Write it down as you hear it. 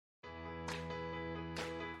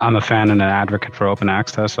I'm a fan and an advocate for open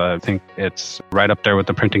access. I think it's right up there with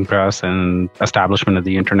the printing press and establishment of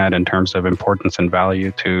the internet in terms of importance and value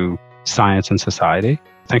to science and society.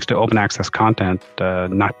 Thanks to open access content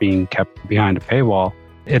not being kept behind a paywall,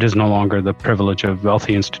 it is no longer the privilege of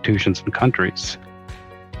wealthy institutions and countries.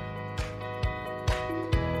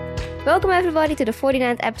 Welcome everybody to the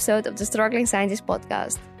 49th episode of the Struggling Scientist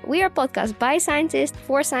podcast. We are a podcast by scientists,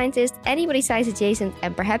 for scientists, anybody science adjacent,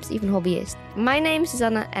 and perhaps even hobbyists. My name is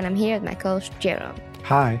Susanna and I'm here with my co-host Chirag.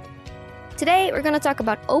 Hi. Today we're going to talk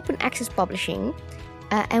about open access publishing,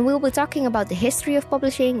 and we'll be talking about the history of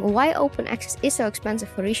publishing, why open access is so expensive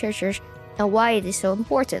for researchers, and why it is so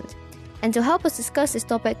important. And to help us discuss this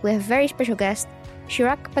topic, we have a very special guest,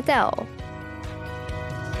 Chirag Patel.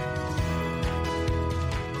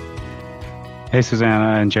 Hey,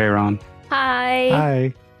 Susanna and Jayron. Hi.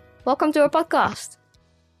 Hi. Welcome to our podcast.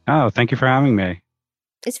 Oh, thank you for having me.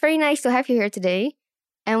 It's very nice to have you here today.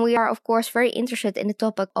 And we are, of course, very interested in the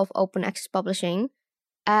topic of open access publishing.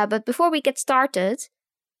 But before we get started,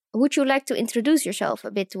 would you like to introduce yourself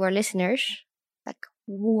a bit to our listeners? Like,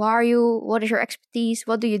 who are you? What is your expertise?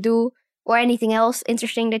 What do you do? Or anything else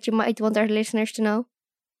interesting that you might want our listeners to know?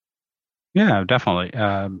 Yeah, definitely.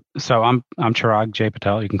 So I'm Chirag J.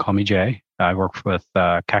 Patel. You can call me Jay. I work with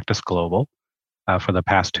Cactus Global for the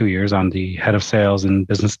past 2 years. I'm the head of sales and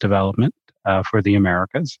business development for the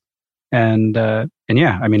Americas. And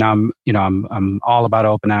yeah, I mean, I'm all about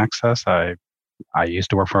open access. I used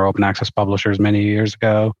to work for open access publishers many years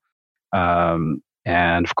ago. And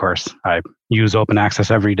of course, I use open access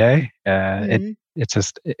every day.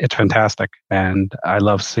 It's fantastic. And I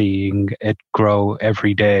love seeing it grow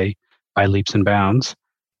every day by leaps and bounds.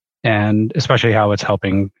 And especially how it's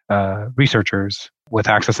helping researchers with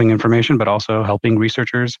accessing information, but also helping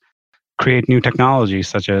researchers create new technologies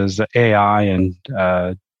such as AI and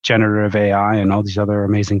generative AI and all these other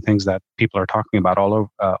amazing things that people are talking about all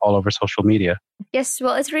over social media. Yes,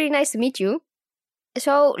 well, it's really nice to meet you.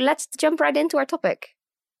 So let's jump right into our topic.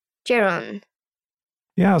 Jayron.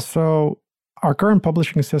 Yeah, so our current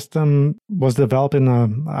publishing system was developed in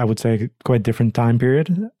I would say, quite different time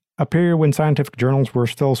period. A period when scientific journals were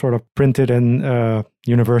still sort of printed in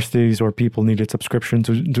universities, or people needed subscription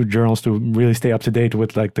to journals to really stay up to date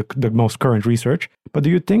with like the most current research. But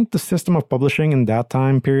do you think the system of publishing in that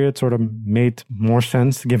time period sort of made more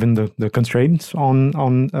sense given the constraints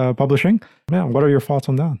on publishing? Yeah, what are your thoughts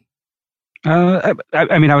on that?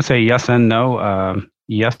 I mean, I would say yes and no.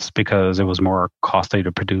 Yes, because it was more costly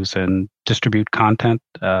to produce and distribute content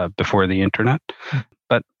before the internet.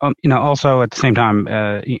 But, also at the same time,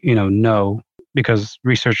 no, because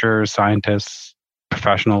researchers, scientists,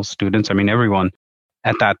 professionals, students, I mean, everyone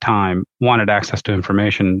at that time wanted access to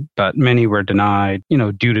information, but many were denied,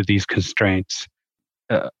 due to these constraints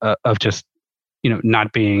of just,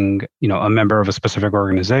 not being, a member of a specific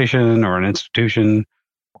organization or an institution,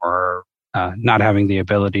 or not having the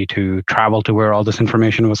ability to travel to where all this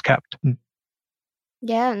information was kept.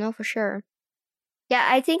 Yeah, no, for sure. Yeah,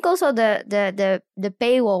 I think also the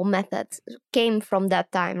paywall method came from that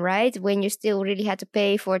time, right? When you still really had to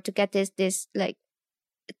pay to get this like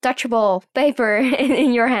touchable paper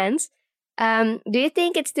in your hands. Do you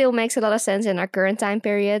think it still makes a lot of sense in our current time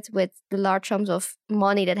period with the large sums of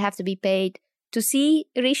money that have to be paid to see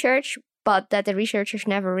research, but that the researchers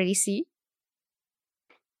never really see?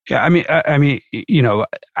 Yeah, I mean,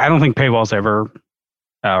 I don't think paywalls ever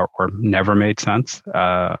or never made sense.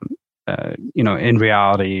 In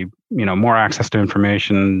reality, more access to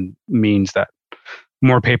information means that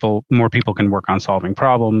more people can work on solving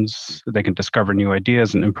problems. They can discover new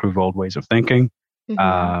ideas and improve old ways of thinking.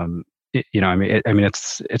 Mm-hmm.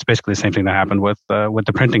 It's basically the same thing that happened with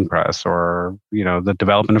the printing press, or the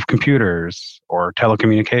development of computers, or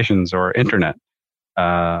telecommunications, or internet.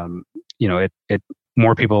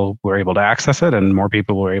 More people were able to access it, and more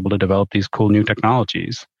people were able to develop these cool new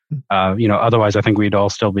technologies. Otherwise, I think we'd all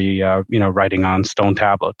still be, writing on stone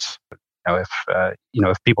tablets.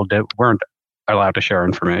 If people weren't allowed to share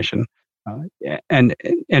information, and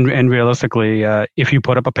realistically, if you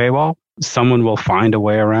put up a paywall, someone will find a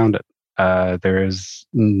way around it. There is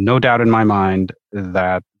no doubt in my mind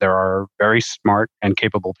that there are very smart and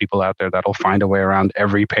capable people out there that will find a way around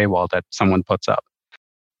every paywall that someone puts up.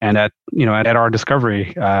 And at our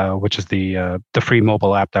Discovery, which is the free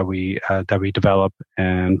mobile app that we develop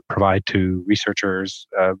and provide to researchers,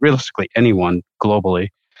 realistically anyone globally,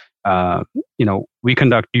 we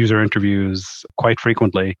conduct user interviews quite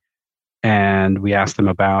frequently, and we ask them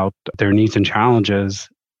about their needs and challenges.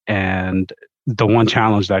 And the one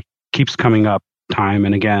challenge that keeps coming up time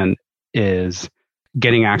and again is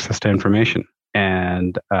getting access to information.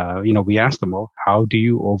 And, we ask them, well, how do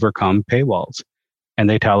you overcome paywalls? And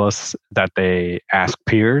they tell us that they ask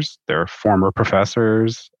peers, their former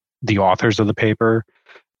professors, the authors of the paper.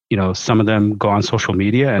 Some of them go on social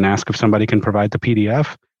media and ask if somebody can provide the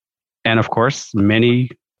PDF. And of course, many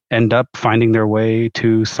end up finding their way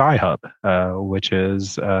to Sci-Hub, which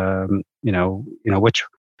is, which,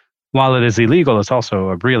 while it is illegal, it's also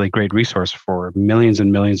a really great resource for millions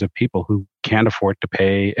and millions of people who can't afford to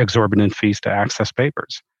pay exorbitant fees to access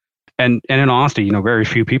papers. And in honesty, very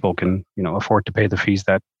few people can, afford to pay the fees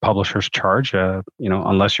that publishers charge,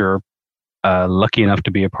 unless you're lucky enough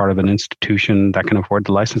to be a part of an institution that can afford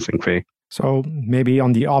the licensing fee. So maybe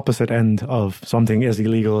on the opposite end of something as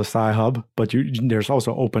illegal as Sci-Hub, but there's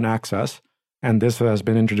also open access, and this has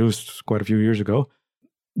been introduced quite a few years ago.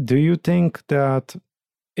 Do you think that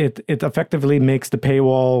it effectively makes the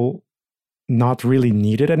paywall not really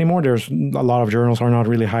needed anymore? There's a lot of journals are not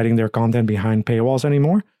really hiding their content behind paywalls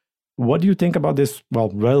anymore. What do you think about this,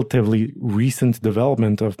 relatively recent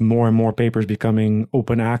development of more and more papers becoming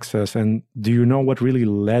open access? And do you know what really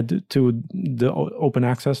led to the open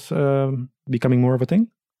access becoming more of a thing?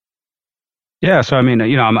 Yeah, so I mean,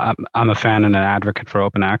 I'm a fan and an advocate for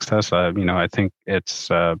open access. I think it's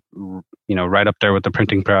right up there with the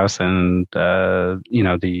printing press and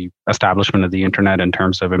the establishment of the internet in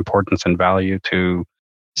terms of importance and value to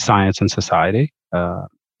science and society.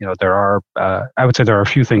 There are, I would say there are a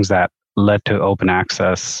few things that led to open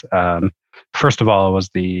access. First of all, was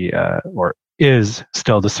or is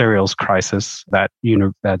still the serials crisis that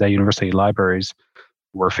university libraries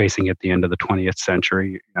were facing at the end of the 20th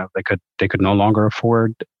century. They could no longer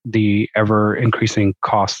afford the ever increasing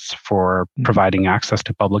costs for providing access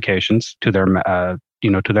to publications to their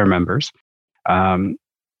to their members.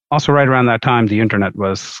 Also, right around that time, the internet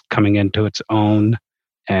was coming into its own,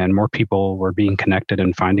 and more people were being connected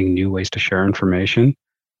and finding new ways to share information.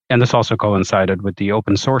 And this also coincided with the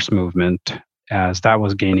open source movement as that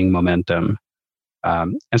was gaining momentum.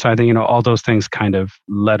 And so I think, all those things kind of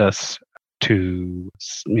led us to,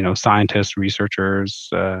 scientists, researchers,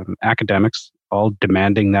 academics, all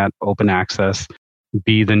demanding that open access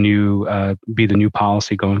be the new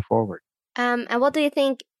policy going forward. And what do you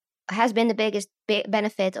think has been the biggest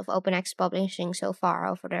benefit of open access publishing so far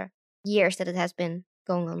over the years that it has been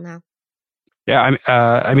going on now? Yeah,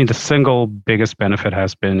 I mean, the single biggest benefit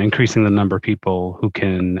has been increasing the number of people who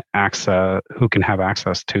can have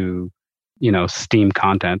access to, STEAM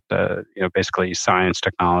content. Basically science,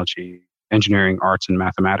 technology, engineering, arts, and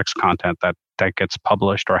mathematics content that gets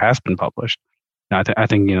published or has been published. Now, I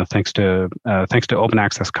think thanks to open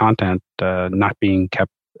access content not being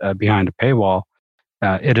kept behind a paywall,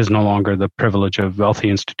 it is no longer the privilege of wealthy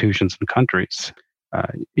institutions and countries.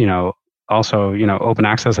 Also, open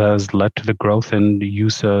access has led to the growth in the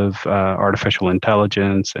use of artificial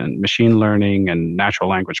intelligence and machine learning and natural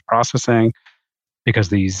language processing, because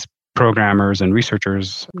these programmers and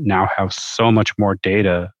researchers now have so much more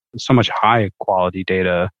data, so much high quality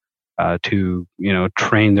data to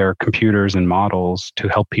train their computers and models to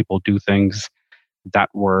help people do things that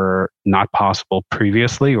were not possible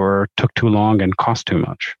previously or took too long and cost too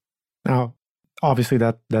much. Now, obviously,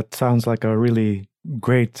 that sounds like a really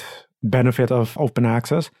great benefit of open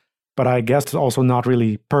access, but I guess it's also not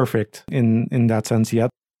really perfect in that sense yet.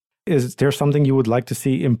 Is there something you would like to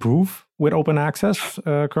see improve with open access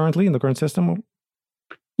currently in the current system?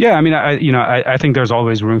 Yeah, I mean, I think there's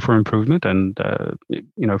always room for improvement, and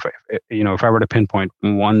if I were to pinpoint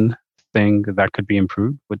one thing that could be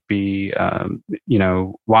improved, would be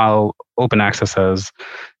while open access has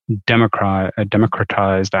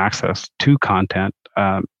democratized access to content,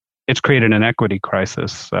 it's created an equity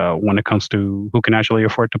crisis when it comes to who can actually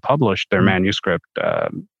afford to publish their manuscript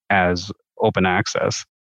as open access.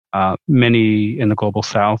 Many in the global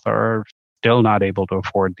south are still not able to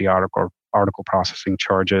afford the article processing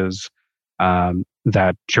charges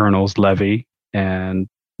that journals levy, and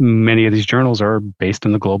many of these journals are based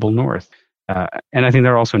in the global north. And I think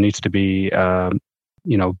there also needs to be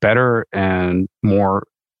better and more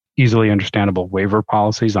easily understandable waiver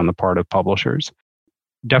policies on the part of publishers.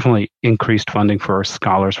 Definitely increased funding for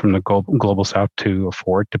scholars from the global south to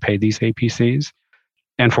afford to pay these APCs,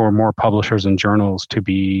 and for more publishers and journals to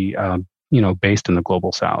be based in the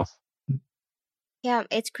global south. Yeah,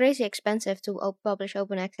 it's crazy expensive to publish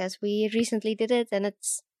open access. We recently did it, and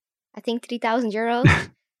it's, I think, 3,000 euros.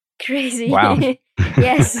 Crazy. Wow.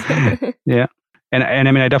 Yes. Yeah. And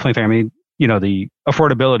I mean, I definitely think, the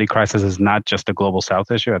affordability crisis is not just a global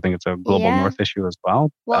south issue. I think it's a global north issue as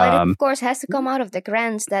well. Well, it of course has to come out of the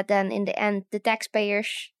grants that then in the end the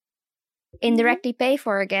taxpayers indirectly pay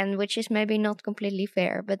for again, which is maybe not completely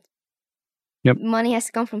fair, but Yep. Money has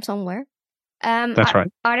to come from somewhere. That's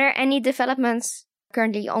right. Are there any developments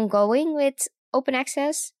currently ongoing with open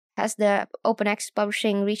access? Has the open access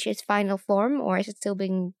publishing reached its final form, or is it still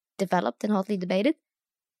being developed and hotly debated?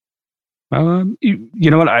 You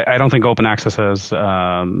know what? I don't think open access has,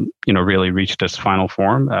 really reached its final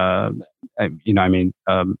form.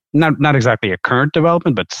 Not exactly a current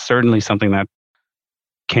development, but certainly something that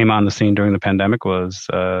came on the scene during the pandemic was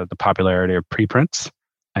the popularity of preprints.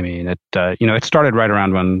 I mean, it started right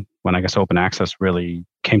around when I guess open access really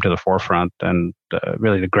came to the forefront, and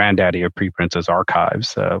really the granddaddy of preprints is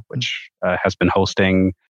Archives, which has been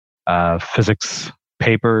hosting physics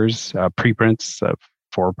papers, preprints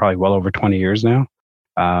for probably well over 20 years now.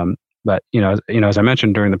 But as I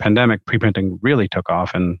mentioned, during the pandemic, preprinting really took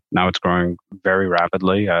off, and now it's growing very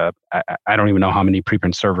rapidly. I don't even know how many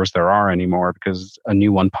preprint servers there are anymore, because a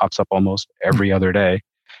new one pops up almost every other day.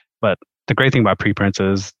 But the great thing about preprints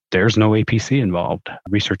is there's no APC involved.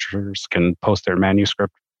 Researchers can post their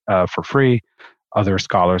manuscript for free. Other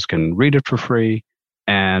scholars can read it for free,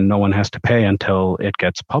 and no one has to pay until it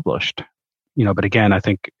gets published. But again, I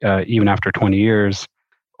think even after 20 years,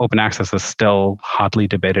 open access is still hotly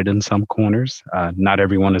debated in some corners. Not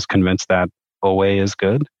everyone is convinced that OA is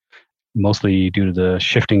good, mostly due to the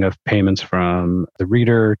shifting of payments from the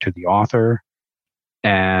reader to the author.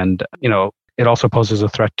 And, it also poses a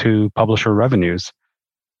threat to publisher revenues.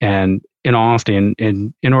 And in all honesty,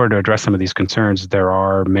 in order to address some of these concerns, there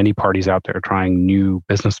are many parties out there trying new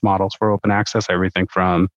business models for open access, everything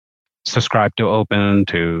from subscribe to open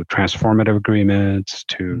to transformative agreements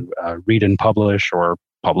to read and publish, or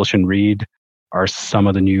publish and read, are some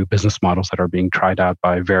of the new business models that are being tried out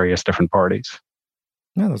by various different parties.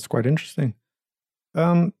 Yeah, that's quite interesting.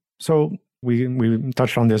 So we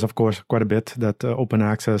touched on this, of course, quite a bit, that open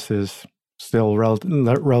access is still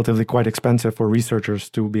relatively quite expensive for researchers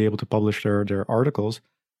to be able to publish their articles.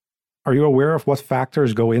 Are you aware of what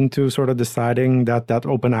factors go into sort of deciding that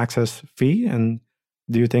open access fee? And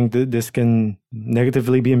do you think that this can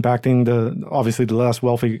negatively be impacting obviously the less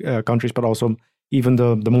wealthy countries, but also even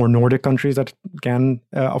the more Nordic countries that can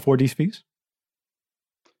afford these fees?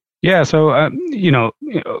 Yeah, so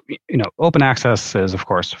open access is of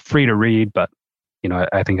course free to read, but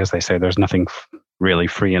I think, as they say, there's nothing really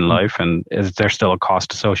free in life, and is there still a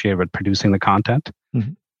cost associated with producing the content?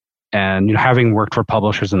 Mm-hmm. And having worked for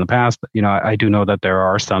publishers in the past, I do know that there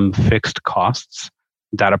are some fixed costs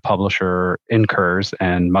that a publisher incurs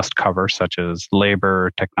and must cover, such as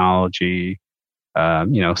labor, technology,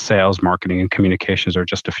 sales, marketing, and communications are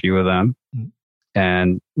just a few of them. Mm-hmm.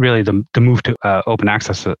 And really, the move to open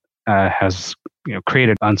access has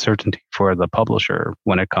created uncertainty for the publisher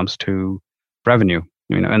when it comes to revenue.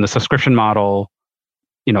 In the subscription model,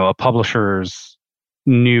 a publishers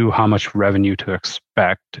knew how much revenue to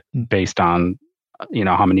expect based on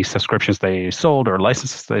how many subscriptions they sold or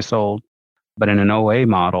licenses they sold. But in an OA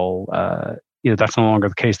model, that's no longer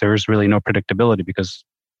the case. There is really no predictability, because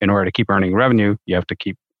in order to keep earning revenue, you have to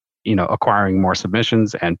keep acquiring more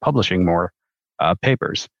submissions and publishing more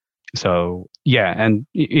papers. So yeah, and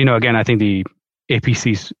again, I think the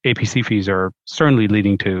APC fees are certainly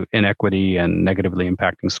leading to inequity and negatively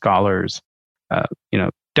impacting scholars.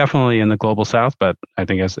 Definitely in the global South, but I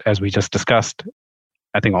think as we just discussed,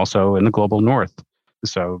 I think also in the global North.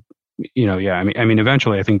 So yeah, I mean,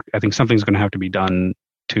 eventually, I think something's going to have to be done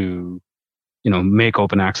to make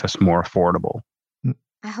open access more affordable.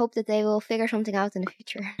 I hope that they will figure something out in the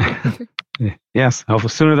future. Yes,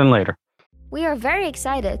 hopefully sooner than later. We are very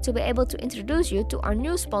excited to be able to introduce you to our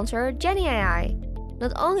new sponsor, Jenny AI.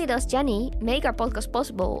 Not only does Jenny make our podcast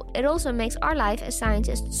possible, it also makes our life as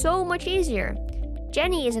scientists so much easier.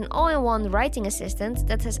 Jenny is an all-in-one writing assistant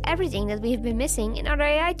that has everything that we've been missing in other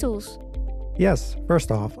AI tools. Yes,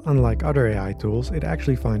 first off, unlike other AI tools, it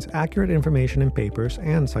actually finds accurate information in papers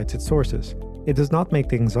and cites its sources. It does not make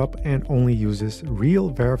things up and only uses real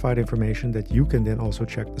verified information that you can then also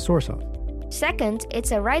check the source of. Second,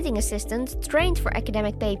 it's a writing assistant trained for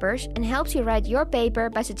academic papers and helps you write your paper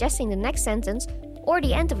by suggesting the next sentence or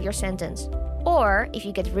the end of your sentence. Or, if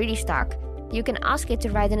you get really stuck, you can ask it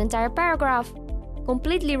to write an entire paragraph,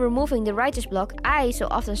 completely removing the writer's block I so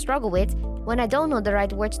often struggle with when I don't know the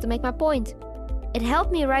right words to make my point. It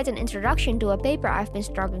helped me write an introduction to a paper I've been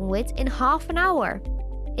struggling with in half an hour.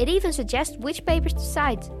 It even suggests which papers to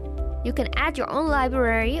cite. You can add your own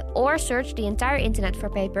library or search the entire internet for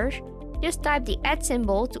papers. Just type the add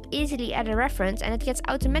symbol to easily add a reference and it gets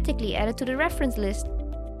automatically added to the reference list.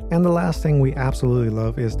 And the last thing we absolutely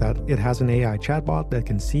love is that it has an AI chatbot that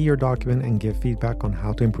can see your document and give feedback on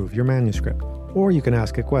how to improve your manuscript. Or you can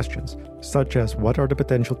ask it questions, such as what are the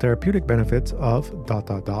potential therapeutic benefits of ...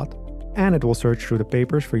 and it will search through the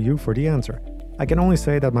papers for you for the answer. I can only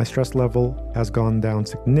say that my stress level has gone down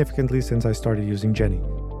significantly since I started using Jenny.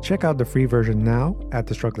 Check out the free version now at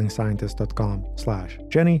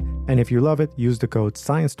thestrugglingscientist.com/Jenny, and if you love it, use the code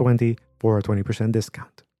SCIENCE20 for a 20%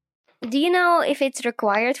 discount. Do you know if it's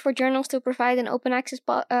required for journals to provide an open access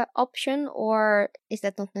option, or is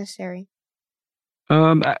that not necessary?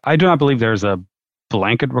 I do not believe there's a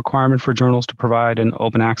blanket requirement for journals to provide an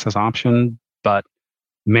open access option, but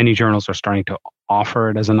many journals are starting to offer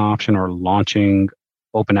it as an option or launching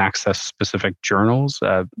open access specific journals.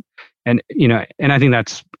 And I think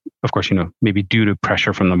that's, of course, maybe due to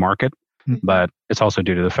pressure from the market, but it's also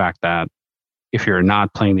due to the fact that if you're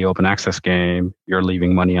not playing the open access game, you're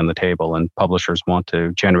leaving money on the table, and publishers want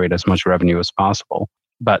to generate as much revenue as possible.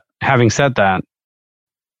 But having said that,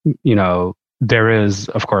 there is,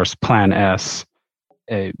 of course, Plan S,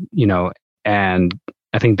 and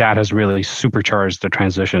I think that has really supercharged the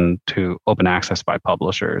transition to open access by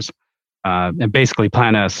publishers. And basically,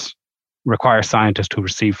 Plan S requires scientists to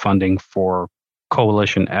receive funding for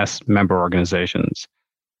Coalition S member organizations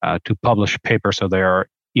to publish papers so they are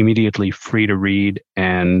immediately free to read,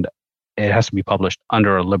 and it has to be published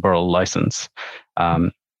under a liberal license.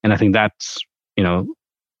 And I think that's,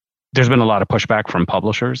 there's been a lot of pushback from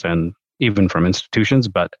publishers and even from institutions.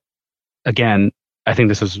 But again, I think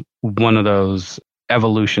this is one of those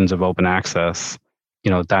evolutions of open access,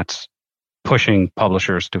 that's pushing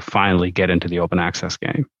publishers to finally get into the open access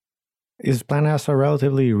game. Is Plan S a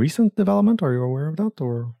relatively recent development? Are you aware of that?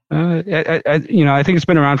 Or I think it's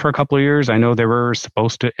been around for a couple of years. I know they were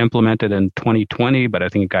supposed to implement it in 2020, but I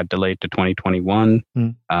think it got delayed to 2021.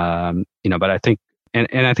 But I think,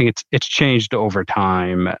 and I think it's changed over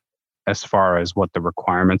time as far as what the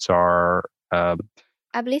requirements are.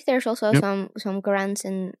 I believe there's also some grants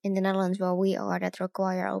in the Netherlands where we are that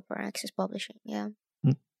require open access publishing. Yeah.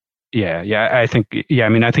 I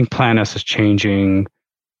think Plan S is changing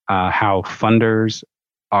how funders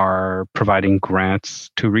are providing grants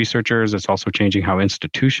to researchers. It's also changing how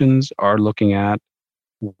institutions are looking at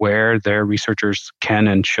where their researchers can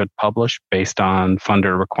and should publish based on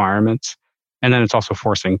funder requirements. And then it's also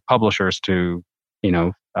forcing publishers to,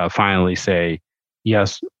 finally say,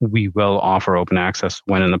 yes, we will offer open access,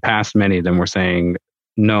 when in the past, many of them were saying,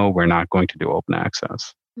 no, we're not going to do open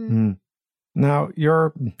access. Now,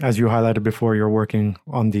 as you highlighted before, you're working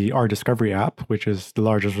on the R Discovery app, which is the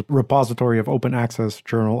largest repository of open access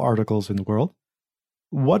journal articles in the world.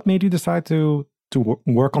 What made you decide to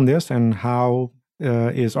work on this, and how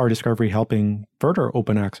is R Discovery helping further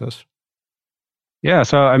open access? Yeah,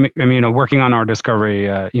 so I mean, working on R Discovery,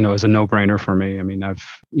 is a no-brainer for me. I mean, I've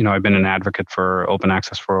been an advocate for open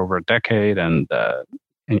access for over a decade, and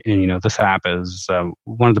this app is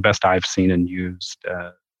one of the best I've seen and used.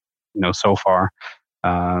 So far.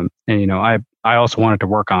 I also wanted to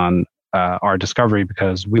work on our discovery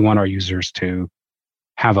because we want our users to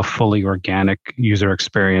have a fully organic user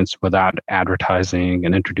experience without advertising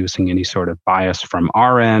and introducing any sort of bias from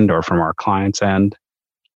our end or from our client's end.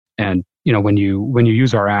 And, when you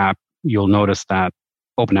use our app, you'll notice that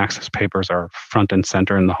open access papers are front and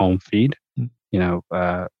center in the home feed.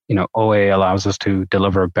 OA allows us to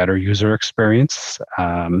deliver a better user experience.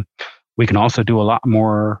 We can also do a lot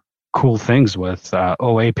more cool things with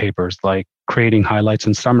OA papers, like creating highlights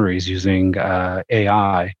and summaries using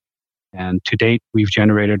AI. And to date, we've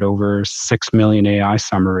generated over 6 million AI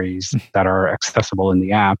summaries that are accessible in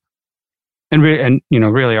the app. And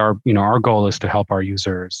really, our goal is to help our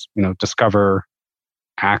users, discover,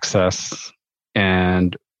 access,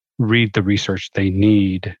 and read the research they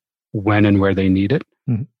need when and where they need it,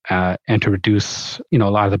 and to reduce, a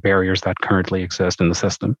lot of the barriers that currently exist in the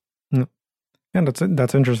system. And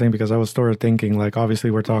that's interesting, because I was sort of thinking, like,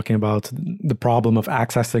 obviously we're talking about the problem of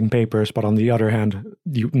accessing papers, but on the other hand,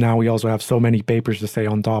 now we also have so many papers to stay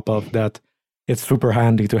on top of that it's super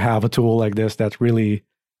handy to have a tool like this that really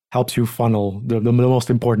helps you funnel the most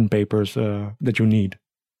important papers that you need.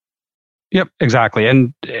 Yep, exactly.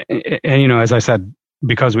 And as I said,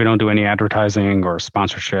 because we don't do any advertising or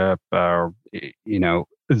sponsorship, or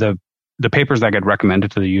the papers that get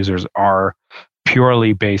recommended to the users are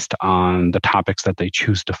purely based on the topics that they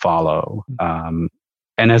choose to follow. And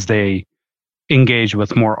as they engage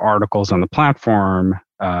with more articles on the platform,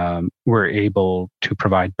 we're able to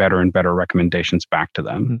provide better and better recommendations back to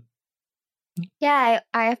them. Yeah,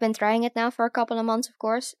 I have been trying it now for a couple of months, of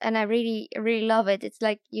course, and I really, really love it. It's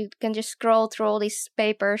like you can just scroll through all these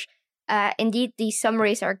papers. Indeed, these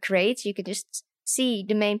summaries are great. You can just see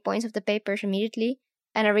the main points of the papers immediately.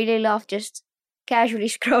 And I really love just casually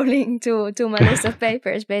scrolling to my list of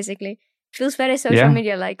papers, basically. Feels very social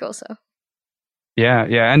media-like also. Yeah,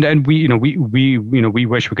 and we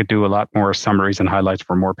wish we could do a lot more summaries and highlights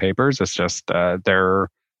for more papers. It's just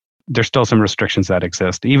there's still some restrictions that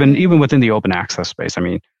exist, even within the open access space. I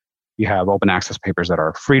mean, you have open access papers that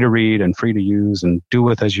are free to read and free to use and do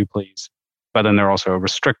with as you please, but then there are also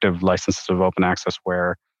restrictive licenses of open access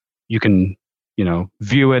where you can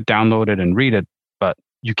view it, download it, and read it, but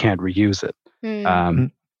you can't reuse it.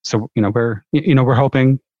 So we're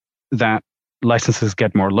hoping that licenses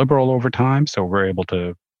get more liberal over time, so we're able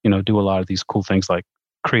to do a lot of these cool things like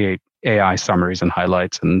create AI summaries and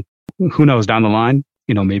highlights, and who knows, down the line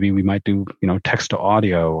maybe we might do text to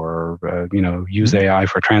audio, or use AI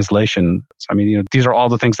for translation. So, I mean, these are all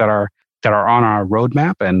the things that are on our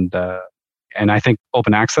roadmap, and I think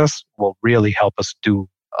open access will really help us do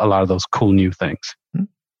a lot of those cool new things.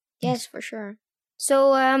 Yes, for sure.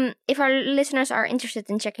 So if our listeners are interested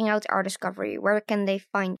in checking out our Discovery, where can they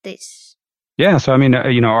find this? Yeah, so I mean,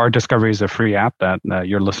 our Discovery is a free app that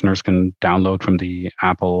your listeners can download from the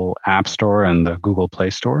Apple App Store and the Google Play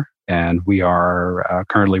Store. And we are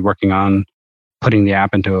currently working on putting the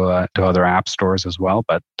app into to other app stores as well.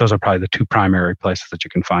 But those are probably the two primary places that you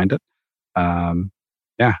can find it. So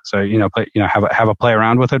have a play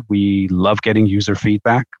around with it. We love getting user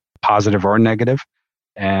feedback, positive or negative,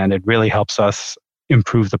 and it really helps us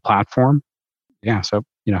improve the platform. Yeah, so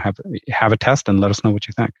have a test and let us know what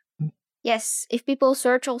you think. Yes, if people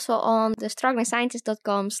search also on the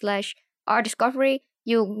strugglingscientist.com/ourdiscovery,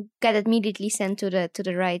 you get immediately sent to the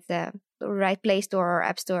right Play Store or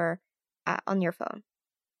App Store on your phone.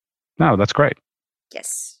 No, that's great.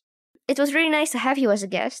 Yes, it was really nice to have you as a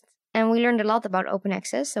guest, and we learned a lot about open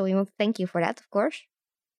access. So we want to thank you for that, of course.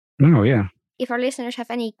 Oh yeah. If our listeners have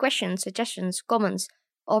any questions, suggestions, comments,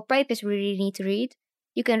 or papers we really need to read,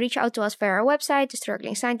 you can reach out to us via our website,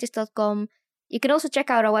 strugglingscientist.com. You can also check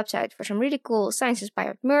out our website for some really cool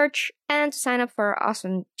science-inspired merch and to sign up for our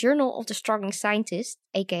awesome Journal of the Struggling Scientist,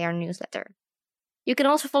 aka our newsletter. You can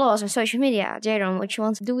also follow us on social media. Jaron, which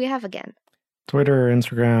ones do we have again? Twitter,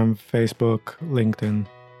 Instagram, Facebook, LinkedIn.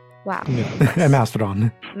 Wow. Yeah. And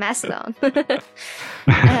Mastodon. Mastodon.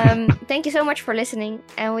 Thank you so much for listening,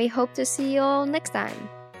 and we hope to see you all next time.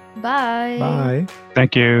 Bye. Bye.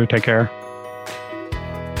 Thank you. Take care.